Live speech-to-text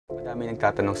Madami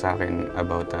nagtatanong sa akin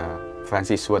about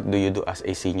Francis, what do you do as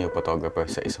a senior photographer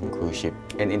sa isang cruise ship?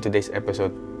 And in today's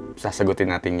episode,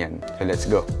 sasagutin natin yan. So let's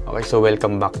go. Okay, so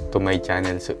welcome back to my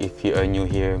channel. So if you are new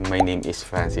here, my name is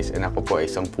Francis and ako po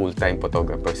ay isang full-time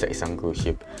photographer sa isang cruise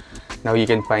ship. Now you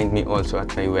can find me also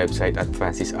at my website at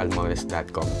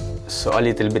francisalmores.com. So a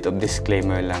little bit of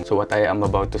disclaimer lang. So what I am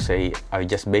about to say are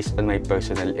just based on my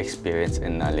personal experience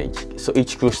and knowledge. So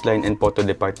each cruise line and photo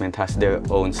department has their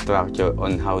own structure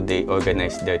on how they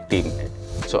organize their team.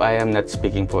 So I am not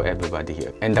speaking for everybody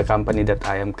here. And the company that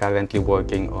I am currently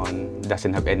working on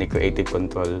doesn't have any creative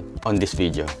control on this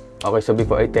video. Okay, so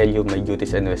before I tell you my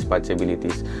duties and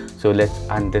responsibilities, so let's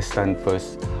understand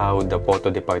first how the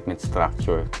photo department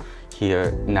structure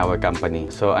here in our company.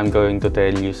 So I'm going to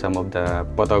tell you some of the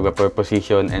photographer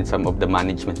position and some of the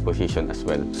management position as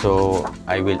well. So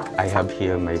I have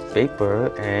here my paper,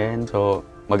 and so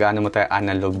mag-ano mo tayo,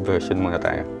 analog version muna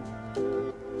tayo.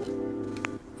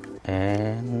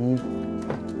 And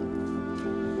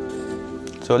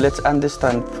so let's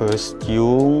understand first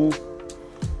yung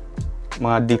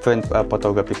mga different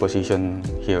photography position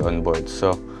here on board.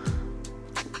 So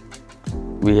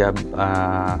we have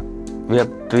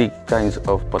three kinds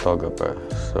of photographer.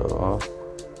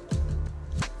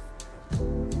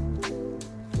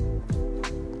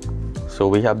 So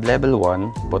we have level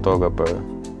 1 photographer,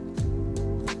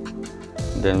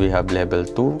 then we have level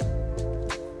 2,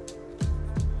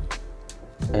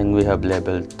 and we have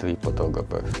level 3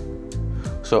 photographer.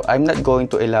 So I'm not going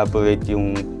to elaborate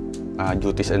yung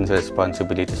duties and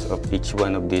responsibilities of each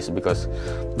one of these because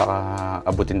baka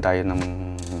abutin tayo ng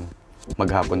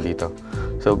maghapon dito.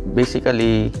 So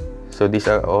basically, so these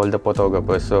are all the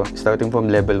photographers. So starting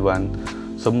from level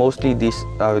 1, so mostly these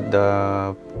are the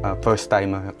first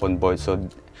timer on board. So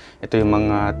ito yung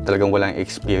mga talagang walang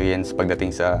experience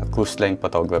pagdating sa cruise line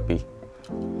photography.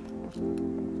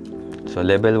 So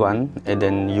level 1, and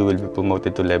then you will be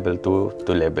promoted to level 2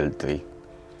 to level 3.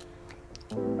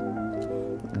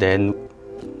 Then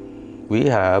we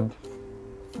have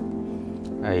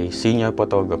a senior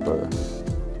photographer.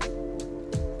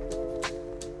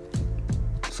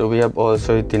 So we have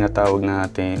also tinatawag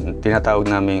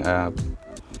naming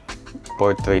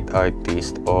portrait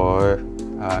artist, or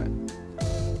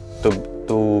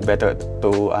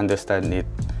to understand it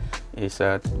is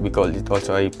we call it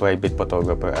also a private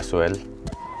photographer as well.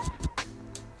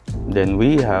 Then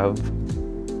we have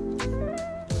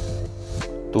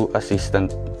 2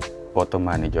 assistant photo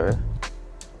manager.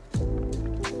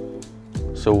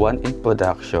 So 1 in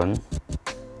production,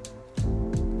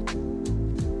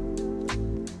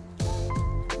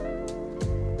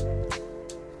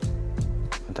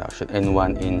 and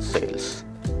 1 in sales.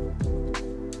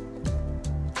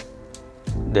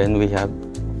 Then we have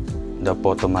the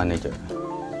photo manager.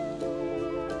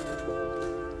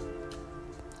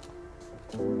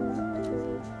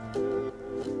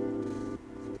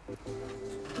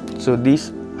 So this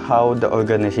how the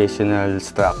organizational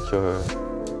structure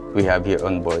we have here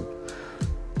on board.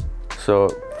 So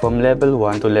from level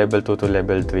 1 to level 2 to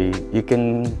level 3, you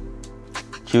can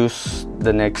choose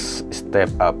the next step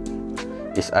up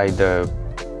is either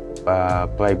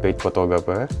private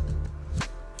photographer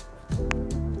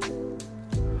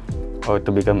or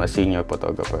to become a senior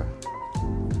photographer.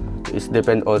 It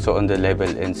depends also on the level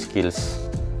and skills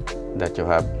that you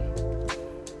have.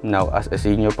 Now, as a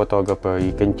senior photographer,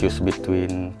 you can choose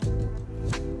between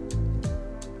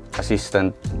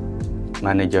assistant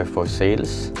manager for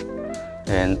sales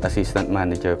and assistant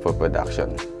manager for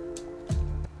production.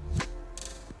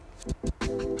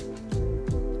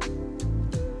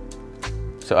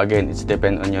 So again, it's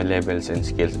depend on your levels and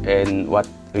skills and what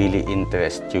really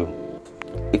interests you.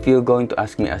 If you're going to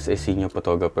ask me as a senior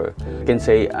photographer, I can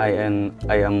say I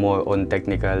am more on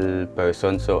technical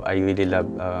person. So I really love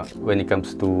when it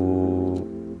comes to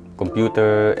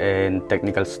computer and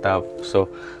technical stuff.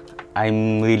 So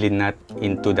I'm really not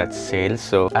into that sales.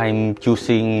 So I'm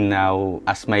choosing now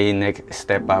as my next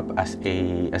step up as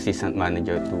a assistant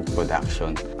manager to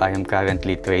production. I am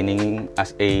currently training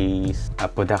as a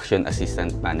production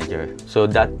assistant manager. So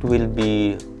that will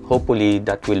be, hopefully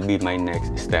that will be my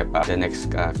next step up, the next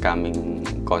coming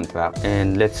contract.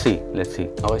 And let's see.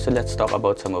 Okay, so let's talk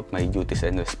about some of my duties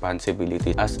and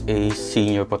responsibilities as a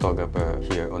senior photographer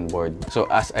here on board.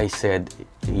 So as I said,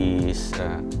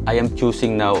 I am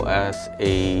choosing now as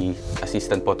a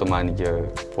assistant photo manager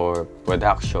for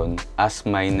production as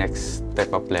my next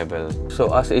step up level.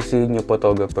 So as a senior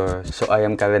photographer, so I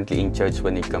am currently in charge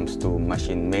when it comes to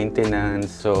machine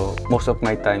maintenance. So most of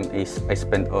my time is I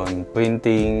spend on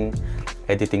printing,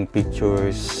 editing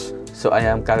pictures, So I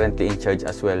am currently in charge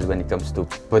as well when it comes to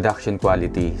production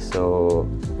quality. So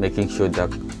making sure the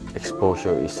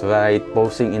exposure is right,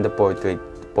 posing in the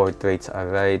portraits are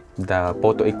right, the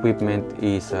photo equipment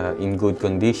is in good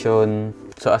condition.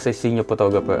 So as a senior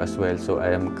photographer as well, so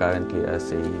I am currently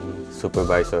as a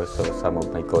supervisor, so some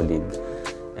of my colleagues.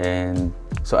 And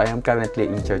so I am currently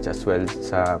in charge as well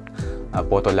sa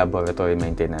photo laboratory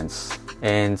maintenance.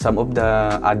 And some of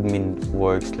the admin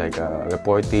works like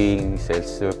reporting,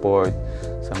 sales report,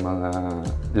 sa mga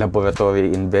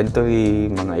laboratory inventory,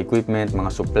 mga equipment,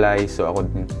 mga supplies. So ako,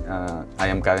 I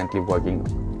am currently working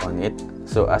on it.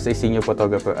 So as a senior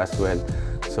photographer as well,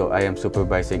 so I am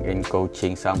supervising and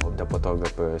coaching some of the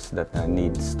photographers that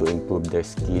needs to improve their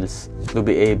skills to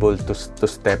be able to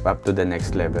step up to the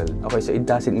next level. Okay, so it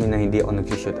doesn't mean na hindi ako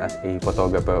nag-shoot as a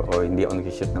photographer or hindi ako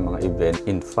nag-shoot ng mga event.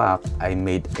 In fact, I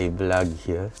made a vlog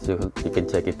here, so you can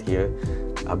check it here,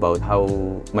 about how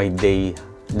my day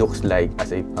looks like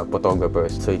as a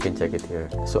photographer. So you can check it here.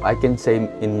 So I can say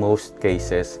in most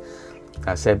cases,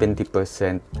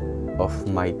 70% of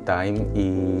my time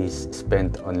is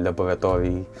spent on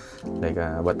laboratory, like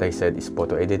what I said is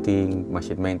photo editing,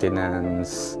 machine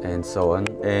maintenance, and so on.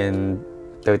 And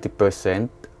 30%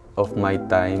 of my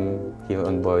time here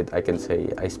on board, I can say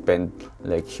I spend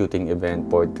like shooting event,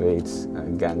 portraits,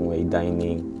 gangway,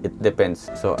 dining. It depends.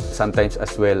 So sometimes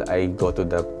as well, I go to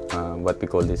the what we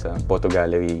call this photo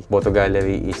gallery. Photo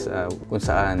gallery is kung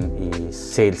saan is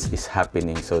sales is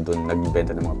happening. So doon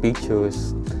nagbibenta ng mga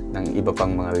pictures, ng iba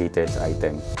pang mga retail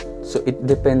item. So it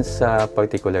depends sa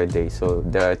particular day. So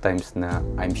there are times na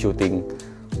I'm shooting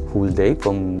whole day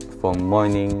from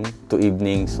morning to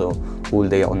evening. So whole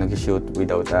day ako nag-shoot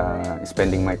without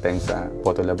spending my time sa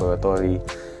photo laboratory.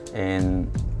 And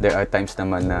there are times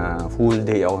naman na full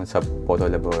day ako sa photo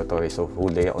laboratory. So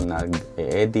whole day ako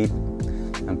nag-edit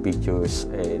ng pictures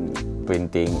and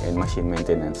printing and machine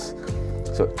maintenance.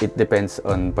 So it depends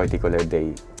on particular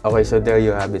day. Okay, so there you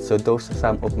have it. So those are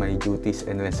some of my duties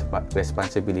and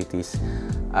responsibilities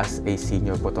as a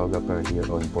senior photographer here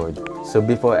on board. So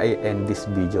before I end this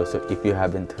video, so if you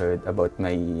haven't heard about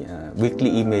my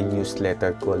weekly email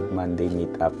newsletter called Monday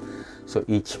Meetup, so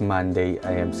each Monday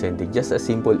I am sending just a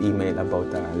simple email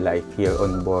about life here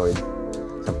on board,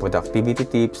 some productivity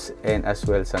tips, and as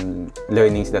well some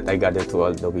learnings that I gathered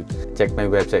throughout the week. Check my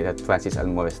website at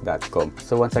francisalmores.com.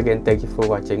 So once again, thank you for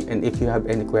watching, and if you have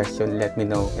any question, let me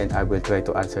know and I will try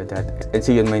to answer that. And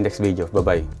see you in my next video.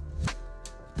 Bye-bye.